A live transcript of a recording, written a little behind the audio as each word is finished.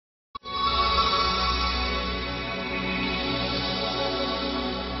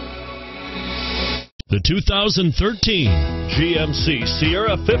The 2013 GMC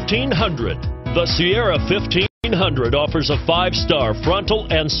Sierra 1500. The Sierra 1500 offers a 5-star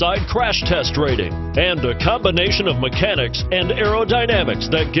frontal and side crash test rating and a combination of mechanics and aerodynamics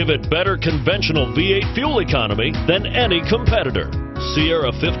that give it better conventional V8 fuel economy than any competitor. Sierra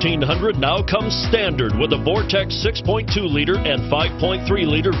 1500 now comes standard with a Vortex 6.2-liter and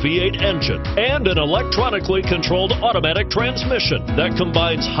 5.3-liter V8 engine and an electronically controlled automatic transmission that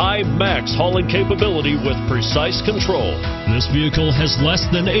combines high max hauling capability with precise control. This vehicle has less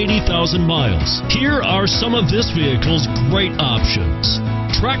than 80,000 miles. Here are some of this vehicle's great options: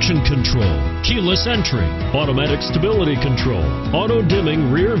 traction control, keyless entry, automatic stability control,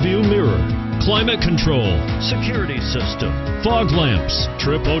 auto-dimming rear view mirror, climate control, security system, fog lamps,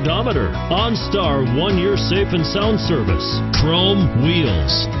 trip odometer, OnStar 1-year safe and sound service, chrome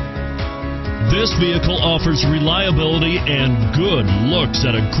wheels. This vehicle offers reliability and good looks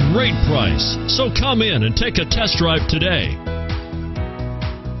at a great price. So come in and take a test drive today.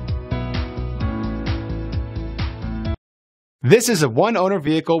 This is a one-owner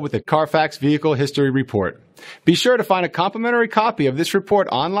vehicle with a Carfax Vehicle History Report. Be sure to find a complimentary copy of this report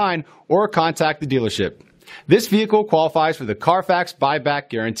online or contact the dealership. This vehicle qualifies for the Carfax Buyback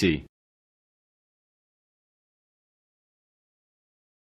Guarantee.